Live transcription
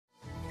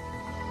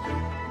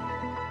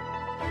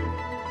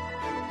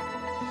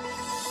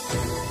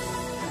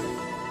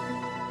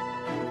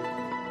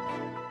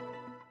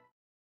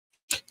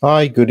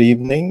Hi, good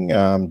evening.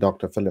 I'm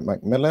Dr. Philip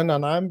McMillan,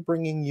 and I'm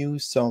bringing you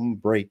some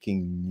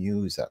breaking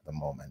news at the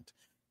moment.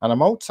 And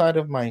I'm outside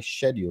of my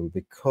schedule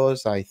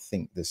because I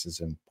think this is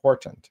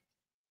important.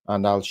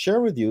 And I'll share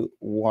with you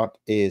what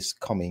is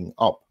coming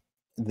up.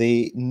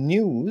 The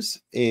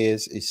news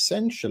is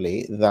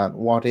essentially that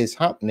what is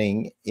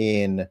happening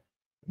in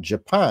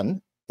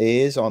Japan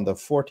is on the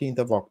 14th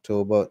of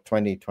October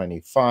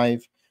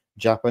 2025,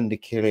 Japan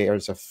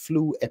declares a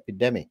flu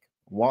epidemic.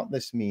 What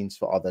this means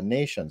for other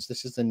nations.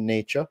 This is in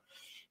Nature,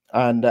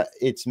 and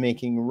it's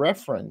making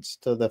reference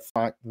to the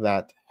fact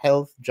that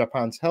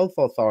Japan's health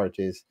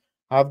authorities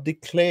have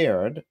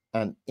declared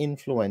an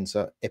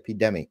influenza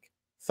epidemic.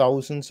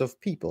 Thousands of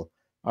people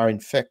are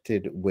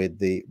infected with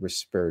the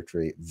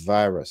respiratory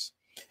virus.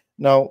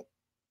 Now,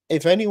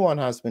 if anyone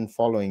has been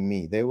following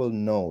me, they will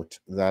note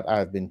that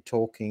I've been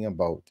talking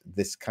about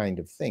this kind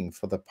of thing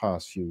for the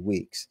past few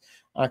weeks.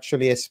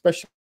 Actually,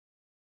 especially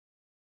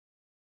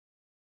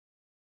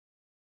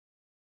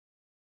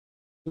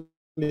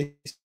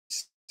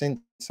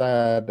since I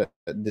had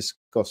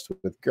discussed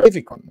with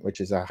Vejon,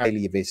 which is a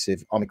highly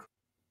evasive Omicron.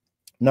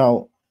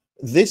 Now,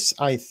 this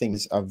I think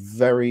is a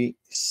very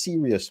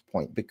serious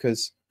point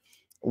because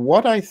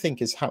what I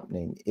think is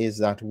happening is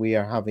that we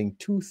are having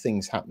two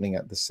things happening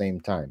at the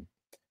same time.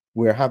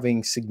 We're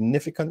having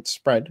significant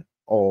spread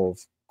of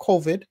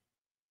COVID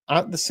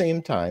at the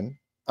same time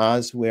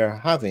as we're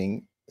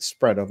having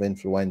spread of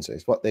influenza.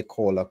 It's what they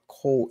call a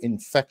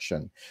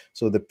co-infection.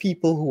 So the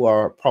people who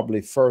are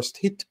probably first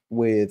hit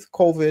with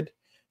COVID,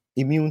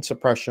 immune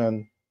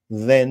suppression,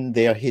 then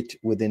they are hit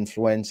with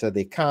influenza.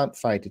 They can't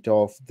fight it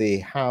off. They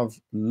have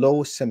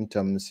low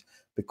symptoms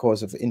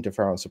because of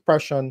interferon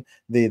suppression.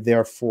 They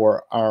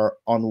therefore are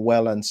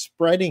unwell and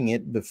spreading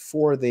it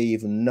before they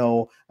even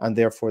know, and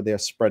therefore they're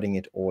spreading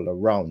it all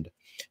around.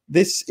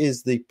 This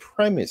is the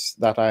premise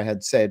that I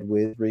had said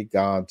with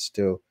regards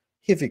to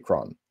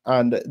Hivicron.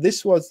 And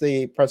this was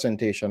the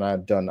presentation I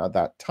had done at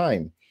that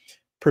time,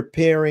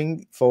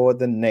 preparing for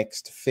the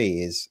next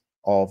phase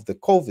of the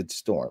COVID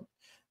storm.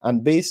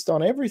 And based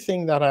on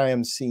everything that I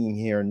am seeing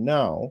here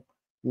now,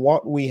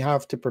 what we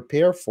have to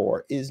prepare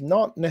for is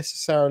not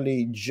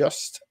necessarily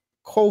just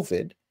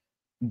COVID,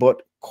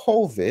 but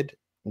COVID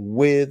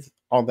with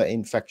other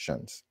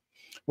infections.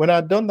 When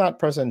I'd done that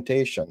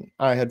presentation,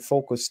 I had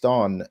focused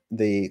on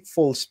the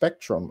full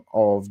spectrum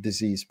of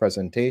disease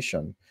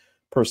presentation: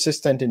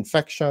 persistent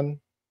infection,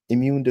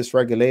 immune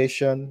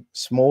dysregulation,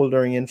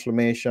 smoldering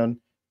inflammation,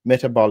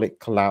 metabolic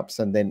collapse,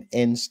 and then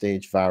end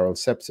stage viral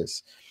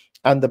sepsis.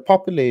 And the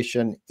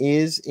population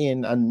is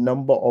in a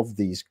number of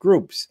these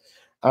groups.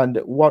 And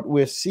what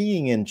we're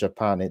seeing in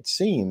Japan, it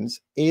seems,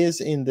 is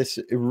in this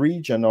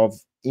region of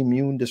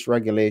immune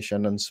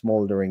dysregulation and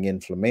smoldering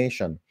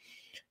inflammation.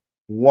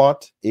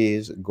 What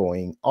is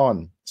going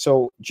on?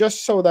 So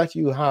just so that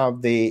you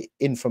have the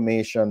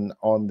information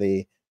on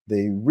the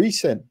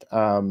recent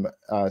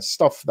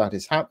stuff that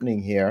is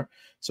happening here.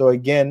 So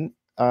again,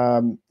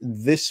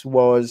 this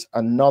was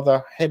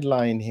another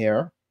headline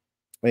here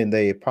in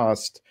the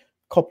past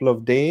couple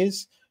of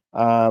days.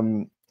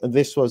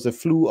 This was a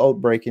flu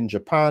outbreak in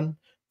Japan,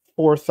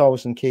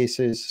 4,000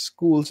 cases,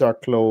 schools are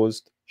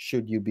closed.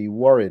 Should you be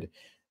worried?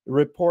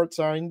 Reports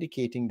are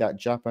indicating that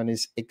Japan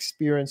is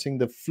experiencing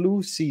the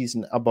flu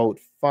season about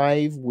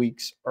 5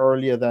 weeks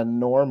earlier than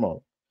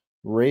normal,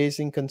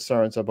 raising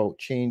concerns about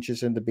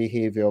changes in the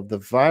behavior of the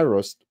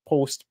virus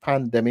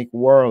post-pandemic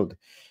world.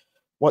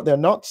 What they're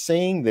not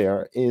saying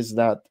there is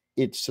that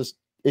it's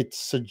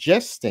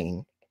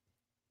suggesting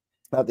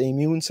that the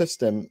immune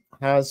system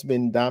has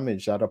been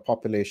damaged at a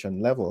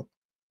population level.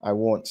 I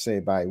won't say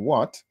by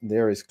what.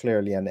 There is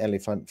clearly an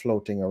elephant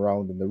floating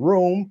around in the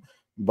room,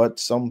 but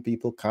some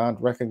people can't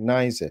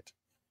recognize it.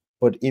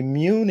 But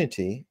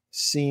immunity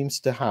seems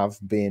to have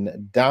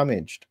been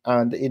damaged.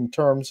 And in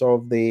terms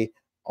of the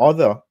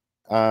other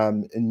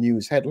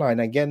news headline,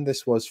 again,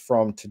 this was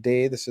from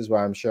today. This is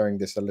why I'm sharing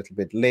this a little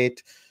bit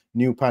late.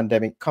 New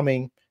pandemic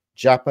coming.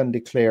 Japan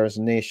declares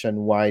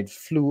nationwide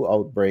flu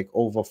outbreak,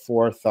 over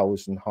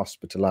 4,000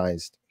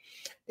 hospitalized.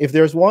 If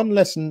there's one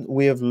lesson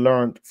we have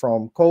learned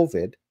from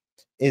COVID,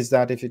 is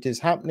that if it is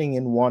happening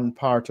in one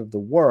part of the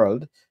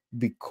world,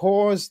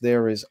 because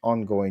there is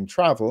ongoing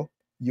travel,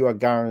 you are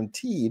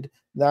guaranteed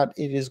that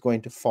it is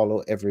going to follow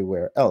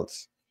everywhere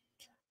else.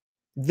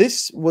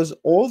 This was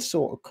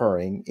also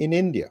occurring in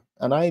India,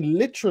 and I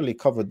literally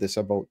covered this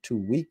about 2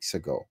 weeks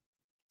ago.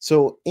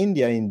 So,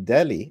 India in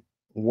Delhi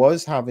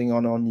was having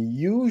an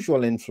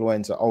unusual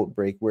influenza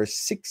outbreak where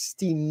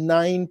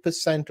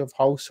 69% of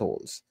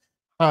households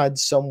had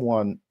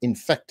someone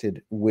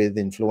infected with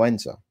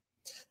influenza.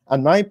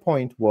 And my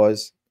point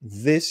was,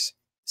 this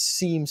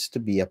seems to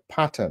be a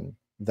pattern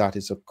that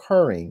is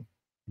occurring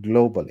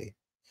globally.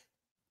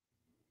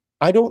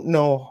 I don't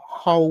know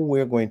how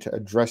we're going to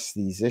address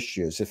these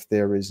issues if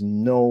there is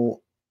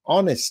no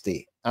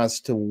honesty as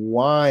to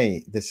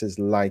why this is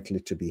likely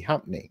to be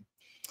happening.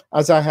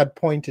 As I had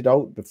pointed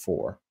out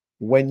before,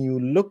 when you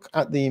look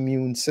at the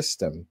immune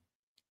system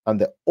and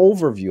the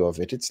overview of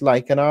it, it's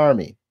like an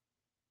army: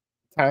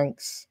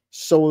 tanks,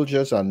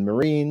 soldiers and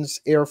Marines,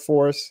 Air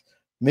Force,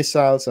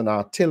 missiles and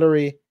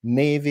artillery,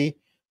 Navy.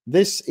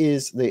 This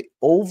is the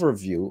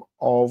overview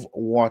of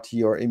what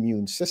your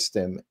immune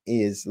system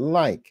is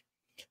like.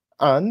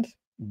 And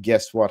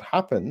guess what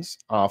happens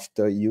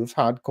after you've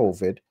had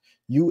COVID?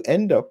 You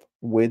end up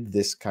with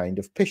this kind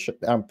of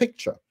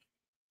picture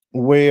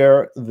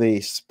where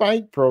the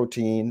spike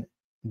protein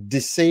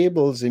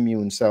disables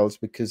immune cells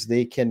because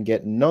they can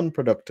get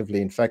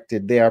non-productively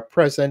infected. They are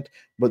present,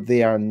 but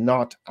they are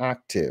not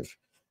active.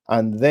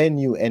 And then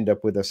you end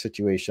up with a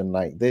situation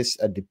like this,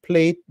 a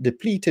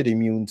depleted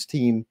immune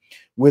team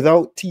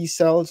without T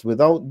cells,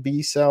 without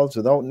B cells,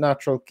 without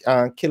natural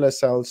killer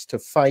cells to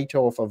fight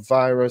off a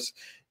virus.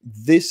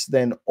 This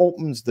then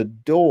opens the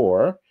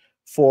door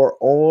for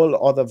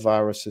all other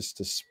viruses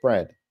to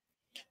spread.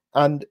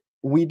 And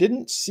we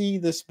didn't see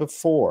this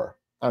before.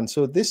 And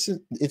so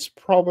it's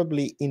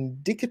probably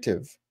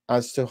indicative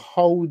as to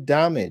how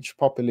damaged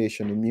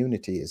population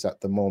immunity is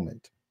at the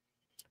moment.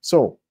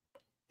 So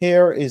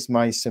here is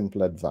my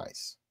simple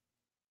advice.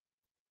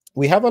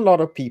 We have a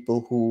lot of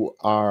people who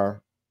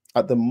are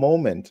at the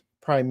moment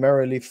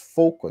primarily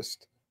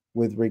focused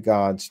with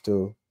regards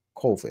to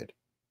COVID.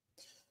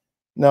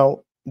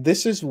 Now,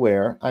 this is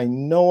where I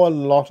know a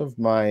lot of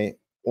my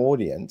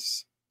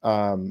audience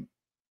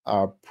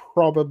are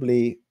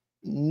probably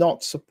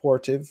not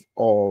supportive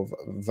of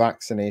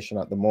vaccination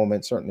at the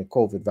moment, certainly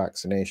COVID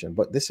vaccination.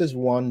 But this is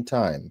one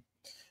time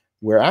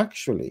where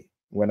actually,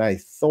 when I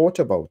thought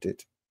about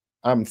it,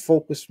 I'm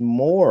focused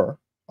more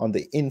on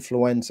the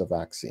influenza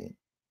vaccine.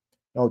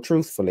 Now,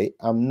 truthfully,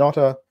 I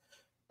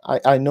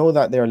know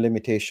that there are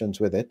limitations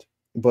with it,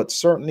 but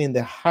certainly in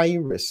the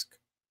high-risk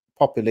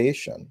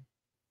population,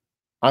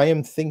 I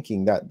am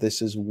thinking that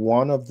this is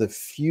one of the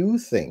few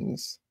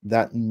things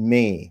that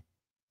may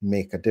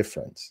make a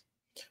difference.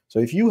 So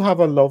if you have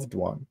a loved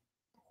one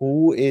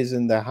who is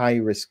in the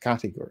high-risk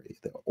category,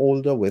 the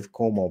older with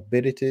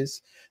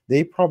comorbidities,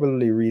 they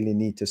probably really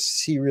need to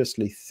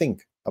seriously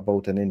think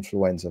about an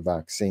influenza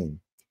vaccine.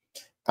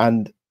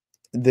 And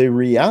the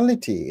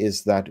reality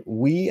is that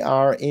we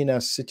are in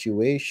a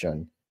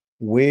situation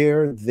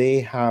where they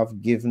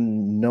have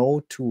given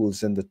no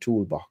tools in the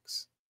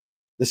toolbox.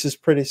 This is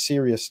pretty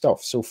serious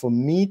stuff. So for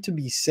me to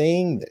be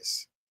saying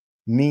this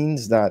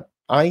means that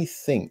I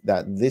think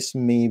that this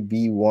may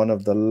be one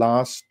of the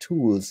last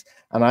tools,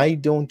 and I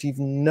don't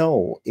even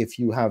know if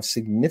you have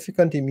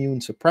significant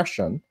immune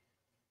suppression,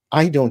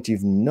 I don't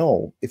even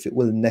know if it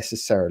will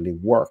necessarily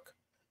work.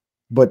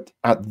 But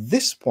at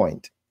this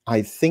point,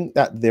 I think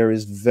that there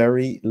is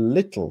very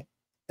little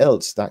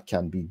else that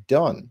can be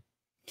done,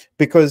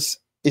 because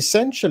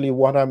essentially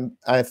what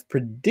I've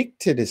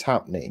predicted is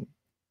happening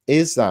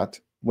is that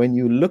when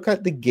you look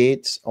at the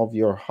gates of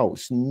your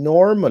house,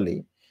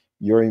 normally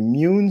your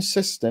immune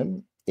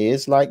system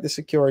is like the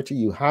security.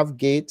 You have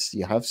gates,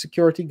 you have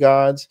security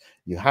guards,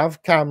 you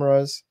have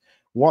cameras.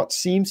 What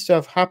seems to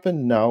have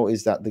happened now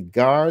is that the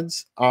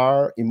guards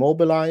are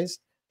immobilized,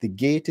 the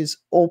gate is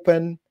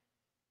open.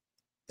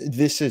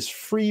 This is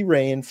free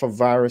reign for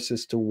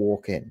viruses to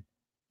walk in.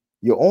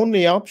 Your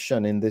only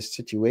option in this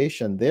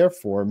situation,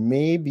 therefore,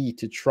 may be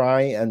to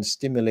try and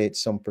stimulate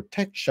some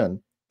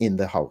protection in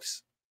the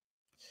house.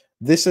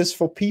 This is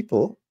for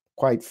people,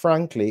 quite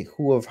frankly,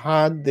 who have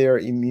had their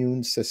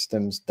immune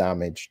systems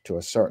damaged to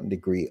a certain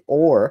degree,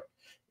 or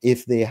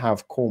if they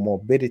have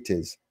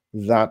comorbidities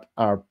that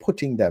are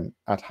putting them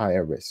at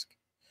higher risk.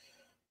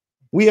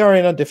 We are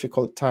in a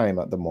difficult time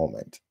at the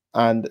moment,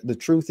 and the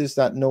truth is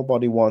that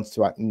nobody wants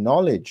to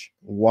acknowledge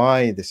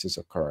why this is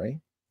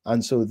occurring,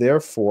 and so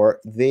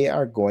therefore they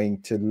are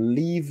going to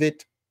leave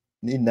it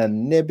in a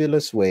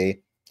nebulous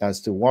way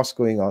as to what's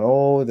going on.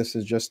 Oh, this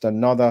is just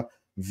another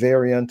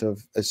variant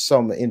of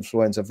some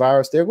influenza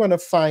virus. They're going to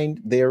find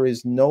there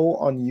is no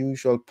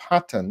unusual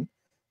pattern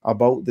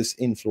about this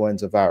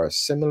influenza virus.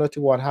 Similar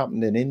to what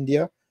happened in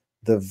India,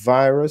 the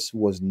virus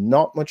was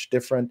not much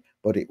different,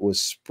 but it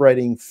was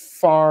spreading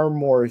far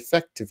more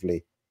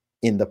effectively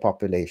in the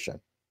population.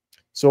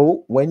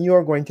 So when you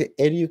are going to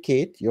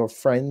educate your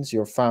friends,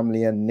 your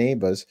family, and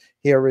neighbors,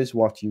 here is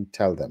what you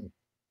tell them.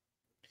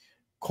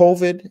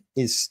 COVID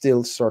is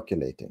still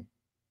circulating,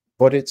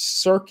 but it's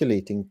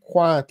circulating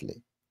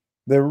quietly.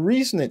 The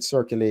reason it's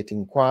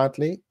circulating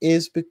quietly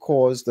is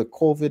because the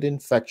COVID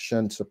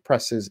infection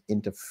suppresses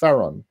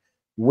interferon,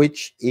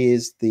 which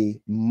is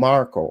the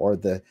marker or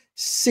the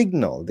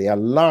signal, the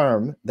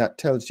alarm that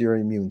tells your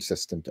immune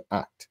system to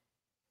act.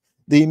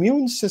 The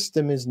immune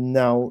system is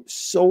now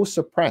so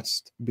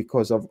suppressed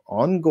because of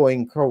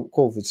ongoing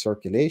COVID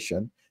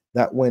circulation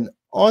that when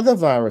other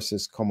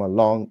viruses come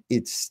along,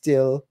 it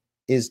still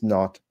is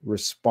not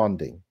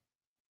responding.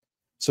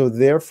 So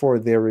therefore,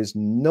 there is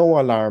no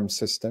alarm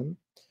system.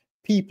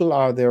 People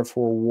are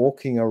therefore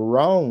walking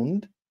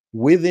around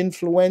with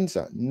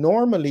influenza.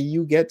 Normally,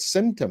 you get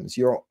symptoms.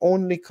 You're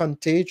only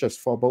contagious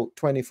for about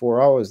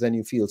 24 hours, then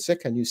you feel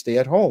sick and you stay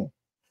at home.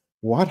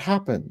 What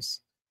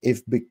happens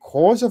if,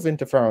 because of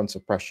interferon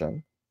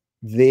suppression,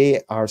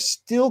 they are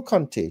still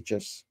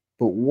contagious,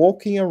 but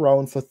walking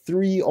around for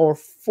 3 or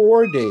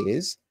 4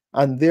 days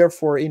and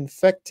therefore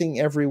infecting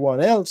everyone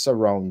else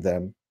around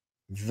them,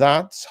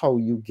 that's how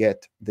you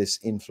get this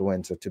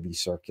influenza to be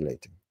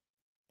circulating.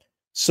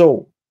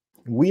 So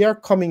we are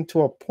coming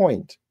to a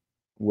point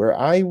where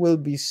I will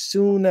be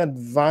soon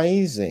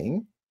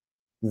advising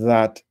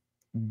that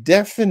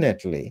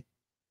definitely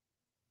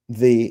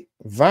the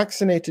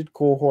vaccinated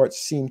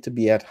cohorts seem to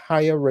be at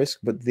higher risk,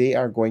 but they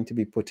are going to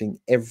be putting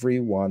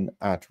everyone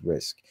at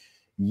risk.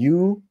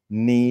 You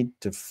need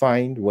to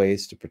find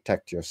ways to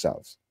protect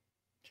yourselves.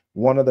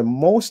 One of the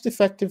most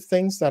effective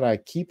things that I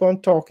keep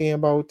on talking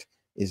about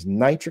is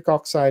nitric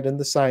oxide in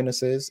the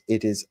sinuses.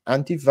 It is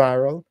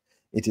antiviral,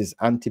 it is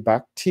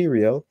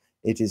antibacterial,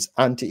 it is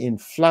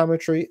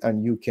anti-inflammatory,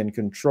 and you can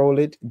control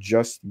it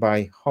just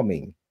by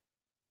humming.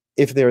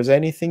 If there's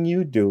anything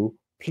you do,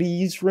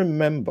 please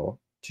remember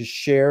to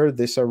share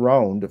this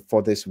around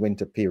for this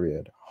winter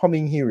period.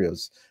 Humming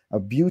Heroes, a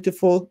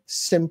beautiful,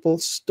 simple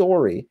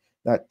story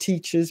that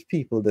teaches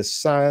people the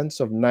science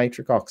of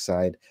nitric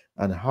oxide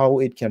and how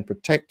it can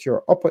protect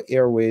your upper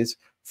airways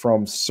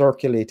from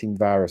circulating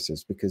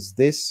viruses, because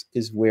this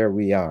is where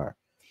we are.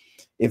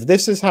 If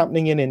this is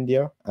happening in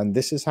India and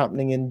this is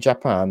happening in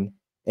Japan,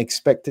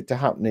 expect it to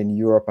happen in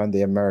Europe and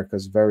the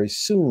Americas very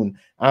soon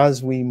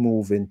as we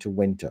move into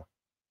winter.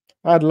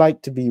 I'd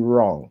like to be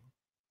wrong,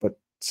 but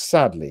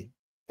sadly,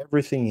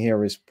 everything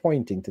here is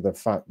pointing to the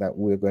fact that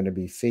we're going to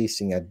be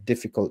facing a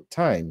difficult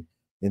time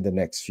in the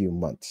next few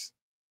months.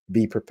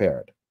 Be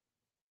prepared.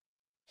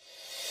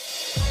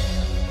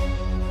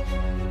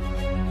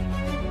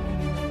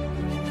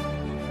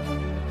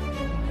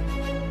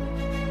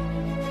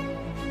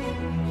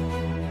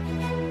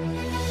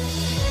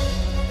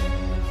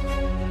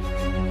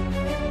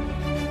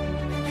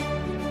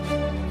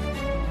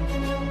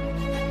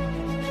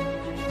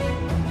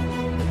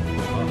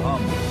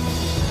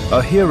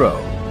 A hero,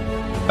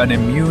 an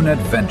immune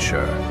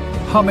adventure.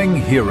 Humming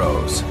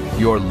Heroes,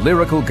 your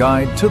lyrical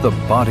guide to the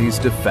body's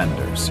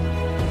defenders.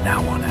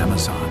 Now on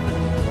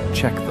Amazon.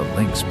 Check the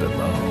links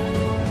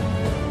below.